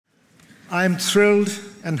I'm thrilled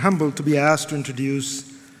and humbled to be asked to introduce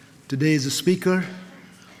today's speaker,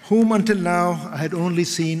 whom until now I had only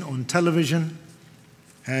seen on television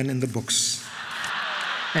and in the books.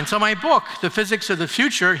 And so my book, The Physics of the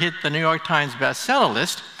Future, hit the New York Times bestseller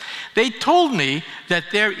list. They told me that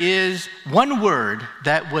there is one word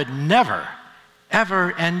that would never,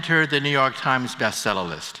 ever enter the New York Times bestseller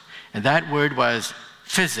list, and that word was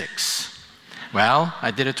physics. Well,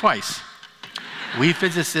 I did it twice. We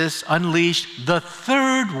physicists unleashed the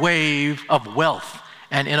third wave of wealth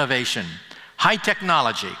and innovation. High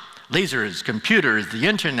technology, lasers, computers, the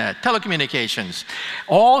internet, telecommunications,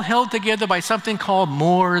 all held together by something called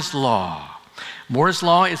Moore's Law. Moore's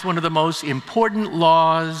Law is one of the most important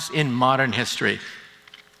laws in modern history.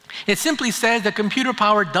 It simply says that computer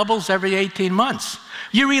power doubles every 18 months.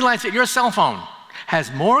 You realize that your cell phone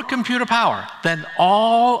has more computer power than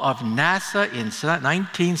all of NASA in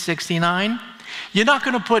 1969? You're not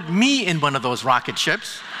going to put me in one of those rocket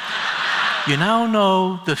ships. You now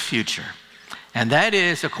know the future. And that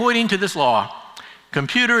is, according to this law,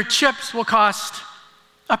 computer chips will cost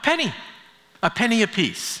a penny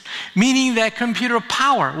apiece, meaning that computer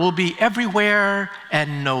power will be everywhere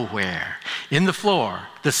and nowhere, in the floor,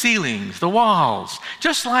 the ceilings, the walls,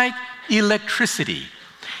 just like electricity.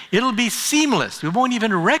 It'll be seamless. We won't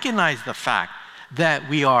even recognize the fact that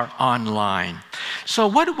we are online. So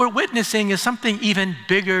what we're witnessing is something even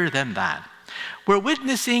bigger than that. We're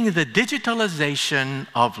witnessing the digitalization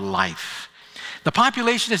of life. The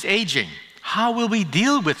population is aging. How will we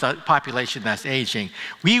deal with a population that's aging?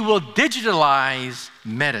 We will digitalize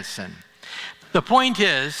medicine. The point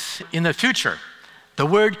is, in the future, the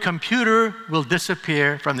word computer will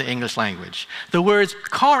disappear from the English language. The words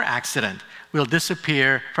car accident will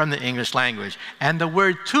disappear from the English language. And the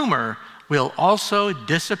word tumor will also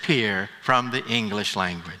disappear from the English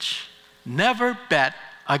language. Never bet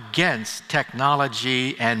against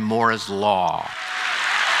technology and Moore's Law.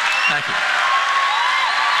 Thank you.